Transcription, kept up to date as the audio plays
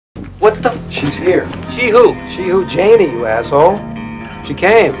What the? She's here. She who? She who? Janie, you asshole. She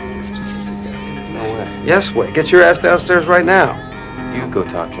came. No way. Yes way. Get your ass downstairs right now. You go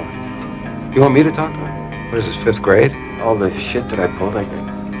talk to her. You want me to talk to her? What is this, 5th grade? All the shit that I pulled, I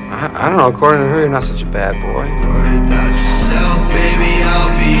don't know. According to her, you're not such a bad boy. Worry about yourself, baby, I'll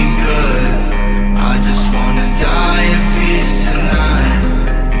be good. I just wanna die in peace tonight.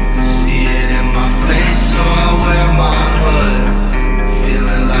 You can see it in my face, so I wear my hood.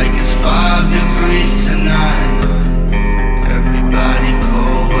 Feeling like it's 5 degrees tonight. Everybody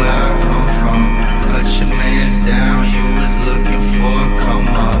cold where I come from. Cut your mans down, you was looking for a come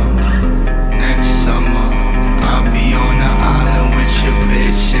up. Next summer, I'll be on the island with your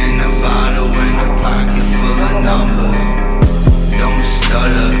bitch and a bottle and a pocket full of numbers. Don't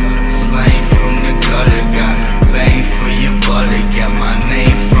stutter, slang from the gutter. Got bang for your butter, get my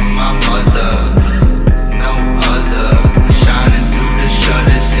name from my mother. No other, shining through the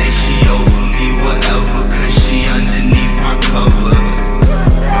shutters. Say she over me, whatever, cause she underneath my cover.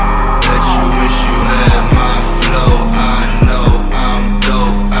 Bet you wish you had my flow. I know I'm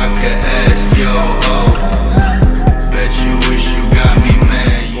dope, I could ask yo ho. Bet you wish you got me,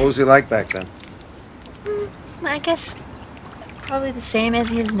 man. What was he like back then? I guess probably the same as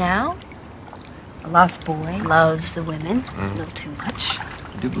he is now. A lost boy, loves the women a little too much.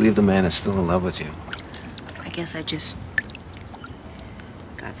 I do believe the man is still in love with you. I guess I just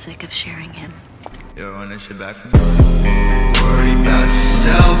got sick of sharing him. You ever run that shit back from me? Worry about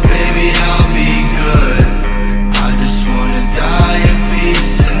yourself, baby, I'll be good.